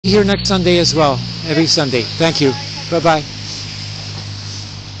Here next Sunday as well, every Sunday. Thank you. Bye-bye.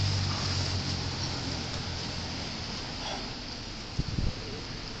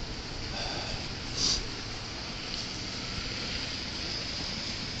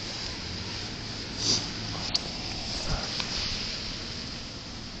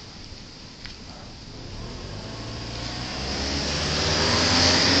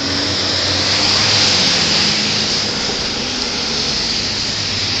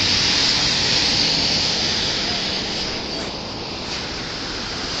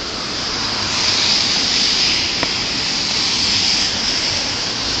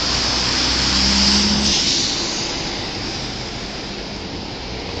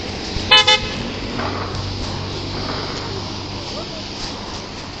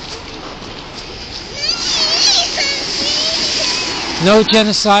 No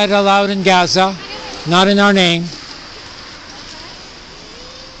genocide allowed in Gaza, not in our name.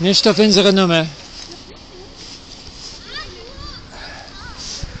 Nicht auf unsere Nummer.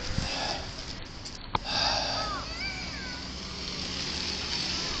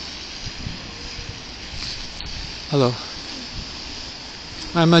 Hello.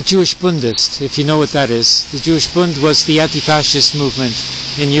 I'm a Jewish Bundist, if you know what that is. The Jewish Bund was the anti-fascist movement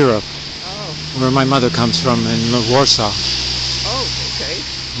in Europe, where my mother comes from, in Warsaw.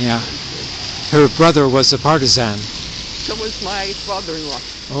 Yeah. Her brother was a partisan. So was my father-in-law.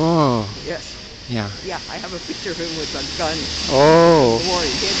 Oh. Yes. Yeah. Yeah, I have a picture of him with a gun. Oh. War. He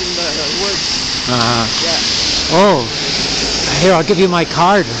hid in the woods. Uh-huh. Yeah. Oh. Here, I'll give you my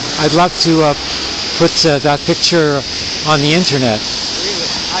card. I'd love to put that picture on the internet. Really?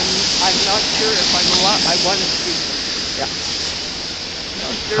 I'm not sure if I'm allowed. I want to see. Yeah.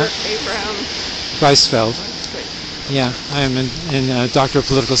 Dr. Abraham Weizfeld. Yeah, I'm a Doctor of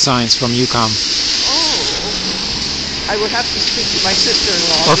Political Science from UCOM. Oh, I would have to speak to my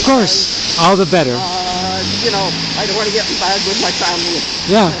sister-in-law. Of course, all the better. You know, I don't want to get bad with my family.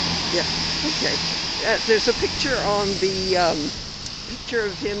 Yeah. Yeah. Okay. There's a picture on the picture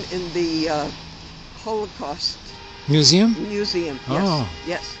of him in the Holocaust Museum. Yes. Oh.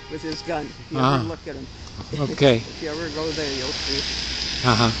 Yes, with his gun. If you ever look at him. Okay. If you ever go there, you'll see.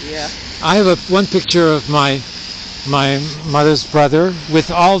 Yeah. I have one picture of my mother's brother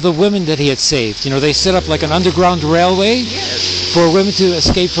with all the women that he had saved. You know, they set up like an underground railway for women to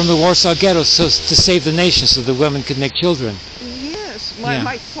escape from the Warsaw ghetto, so to save the nation, so the women could make children. Yes,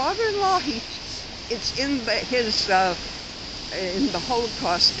 my father-in-law, it's in his in the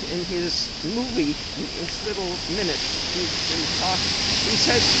Holocaust, in his movie, his little minute. He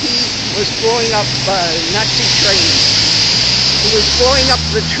says he was blowing up Nazi trains. He was blowing up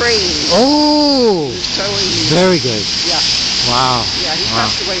the train. Oh! Very good. Yeah. Wow. Yeah, he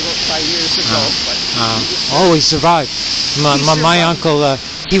passed away about 5 years ago. But he survived. My uncle,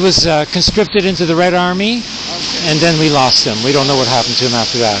 he was conscripted into the Red Army, and then we lost him. We don't know what happened to him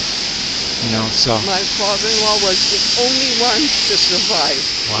after that. You know, so. My father-in-law was the only one to survive.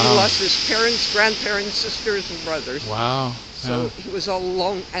 Wow. He lost his parents, grandparents, sisters, and brothers. Wow. So he was all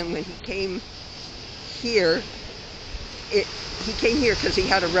alone, and when he came here, he came here because he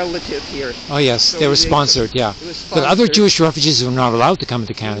had a relative here. Oh yes, so they were sponsored, yeah. But other Jewish refugees were not allowed to come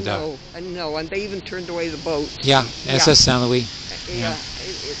to Canada. No, and they even turned away the boat. Yeah, SS Saint Louis. Yeah.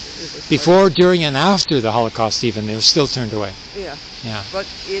 Before, during, and after the Holocaust even, they were still turned away. Yeah. Yeah. But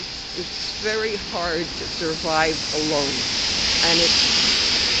it's very hard to survive alone. And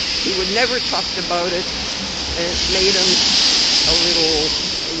he would never talk about it, and it made him a little,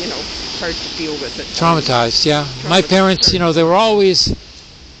 hard to deal with it. Traumatized, yeah. My parents, they were always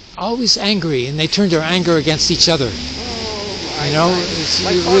angry, and they turned their anger against each other. It's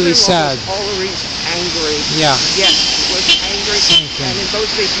really sad. Was always angry. Yeah. Yes, he was angry, and in those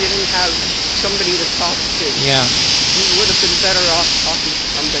days you didn't have somebody to talk to. Yeah. He would have been better off talking to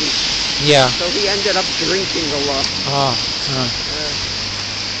somebody. Yeah. So he ended up drinking a lot.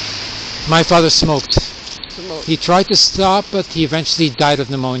 My father smoked. He tried to stop, but he eventually died of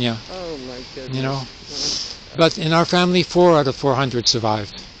pneumonia. Oh my goodness. But in our family, 4 out of 400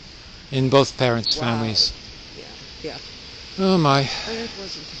 survived. In both parents' families. Yeah. Oh my.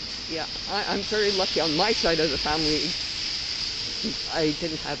 Yeah, I'm very lucky on my side of the family. I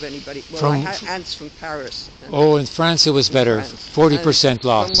didn't have anybody. Well, I had aunts from Paris. Oh, in France it was better. 40%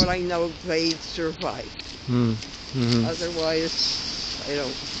 loss. From what I know, they survived. Otherwise, I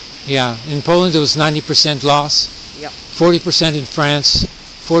don't. Yeah, in Poland it was 90% loss. Yeah. 40% in France,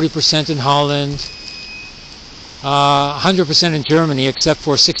 40% in Holland, 100% in Germany, except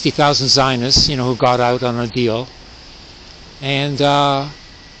for 60,000 Zionists, who got out on a deal. And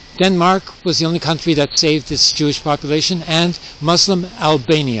Denmark was the only country that saved its Jewish population, and Muslim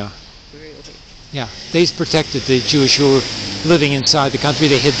Albania. Really? Yeah, they protected the Jewish who were living inside the country.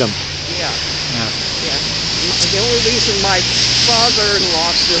 They hid them. Yeah. Yeah. Yeah. The only reason my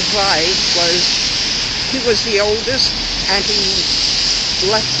father-in-law survived was he was the oldest, and he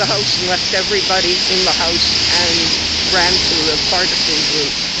left the house and left everybody in the house and ran to the partisan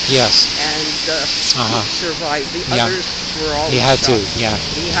group. Yes. And he survived. The others were all He had shot. to, yeah.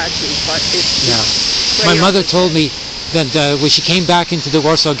 He had to, but it's My mother told me that when she came back into the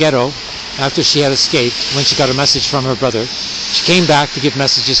Warsaw Ghetto after she had escaped, when she got a message from her brother, she came back to give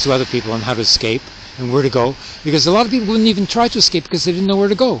messages to other people on how to escape and where to go, because a lot of people wouldn't even try to escape because they didn't know where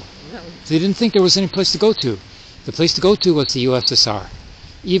to go. No. They didn't think there was any place to go to. The place to go to was the USSR,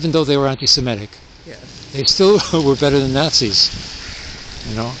 even though they were anti-Semitic. Yes. They still were better than Nazis,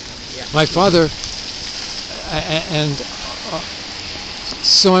 you know. Yeah. My father,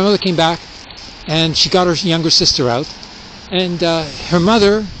 so my mother came back, and she got her younger sister out, and her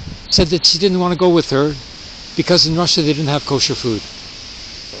mother said that she didn't want to go with her because in Russia they didn't have kosher food.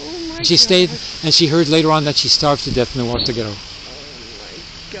 Oh my She stayed, gosh. and she heard later on that she starved to death in the Warsaw Ghetto. Oh my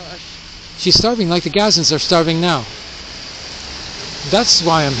gosh. She's starving like the Gazans are starving now. That's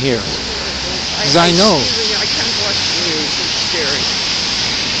why I'm here. Because I know. I can't watch the news. It's scary.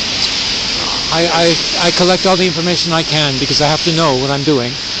 I collect all the information I can because I have to know what I'm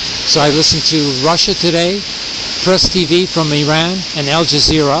doing. So I listen to Russia Today, Press TV from Iran, and Al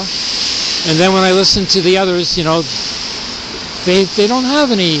Jazeera. And then when I listen to the others, you know, they don't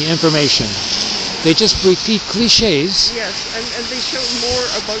have any information. They just repeat cliches. Yes, and they show more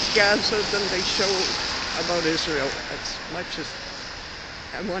about Gaza than they show about Israel. As much as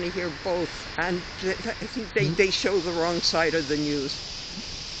I want to hear both. And I think they show the wrong side of the news.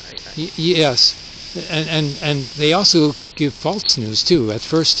 Yes. And they also give false news too. At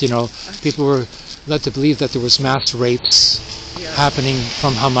first, you know, people were led to believe that there was mass rapes happening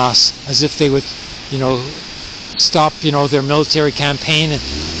from Hamas, as if they would, you know, stop, you know, their military campaign and,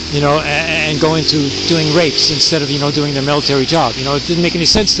 you know, and go into doing rapes instead of, you know, doing their military job. You know, it didn't make any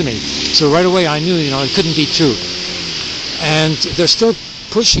sense to me. So right away I knew, you know, it couldn't be true. And they're still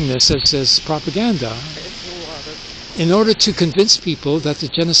pushing this as propaganda in order to convince people that the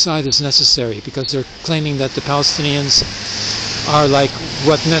genocide is necessary, because they're claiming that the Palestinians are like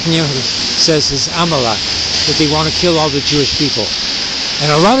what Netanyahu says is Amalek, that they want to kill all the Jewish people.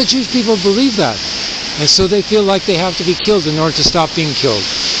 And a lot of Jewish people believe that. And so they feel like they have to be killed in order to stop being killed.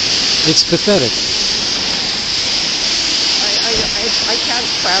 It's pathetic. I can't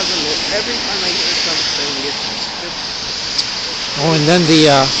fathom it. Every time I hear something, it's just... Oh, and then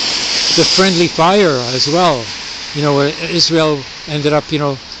the friendly fire as well. You know, where Israel ended up, you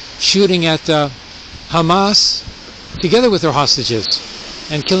know, shooting at Hamas together with their hostages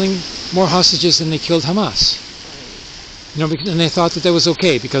and killing more hostages than they killed Hamas. You know, and they thought that was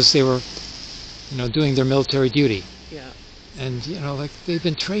okay because they were, you know, doing their military duty. Yeah. And, you know, like they've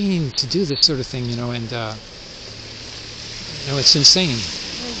been trained to do this sort of thing, you know, and, you know, it's insane.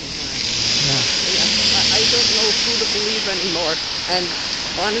 Oh, I don't know who to believe anymore. And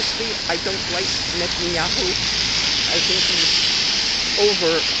honestly, I don't like Netanyahu. I think he's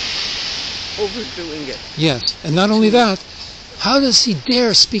overdoing it. Yes, and not only that, how does he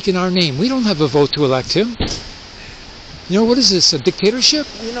dare speak in our name? We don't have a vote to elect him. You know, what is this, a dictatorship?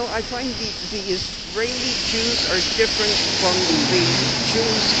 You know, I find the Israeli Jews are different from the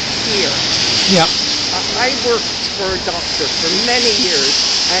Jews here. Yeah. I worked for a doctor for many years,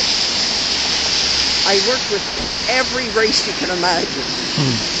 and I worked with every race you can imagine.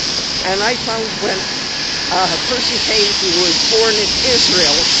 And I found when a person came who was born in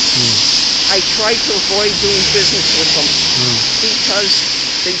Israel, I tried to avoid doing business with them because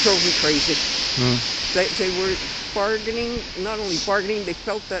they drove me crazy. They were bargaining, not only bargaining, they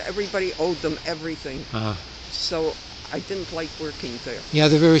felt that everybody owed them everything. So I didn't like working there. Yeah,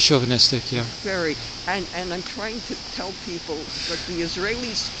 they're very chauvinistic, yeah. Very. And I'm trying to tell people that the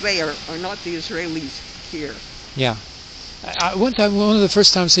Israelis there are not the Israelis here. Yeah. One of the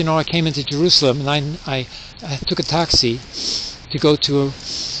first times, you know, I came into Jerusalem, and I took a taxi to go to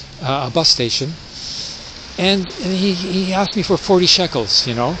a bus station, and he asked me for 40 shekels,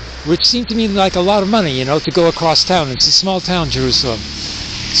 you know, which seemed to me like a lot of money, you know, to go across town. It's a small town, Jerusalem.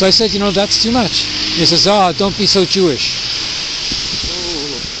 So I said, you know, that's too much. He says, don't be so Jewish.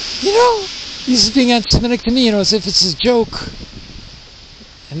 Ooh. You know, he's being anti-Semitic to me, you know, as if it's a joke.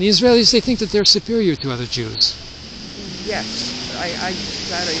 And the Israelis, they think that they're superior to other Jews. Yes, I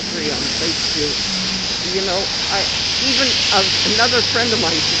agree on. They do. You know, even another friend of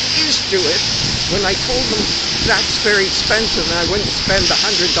mine who is Jewish, when I told him that's very expensive, and I wouldn't spend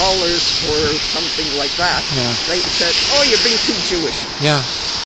 $100 for something like that. Yeah. They said, oh, you're being too Jewish. Yeah.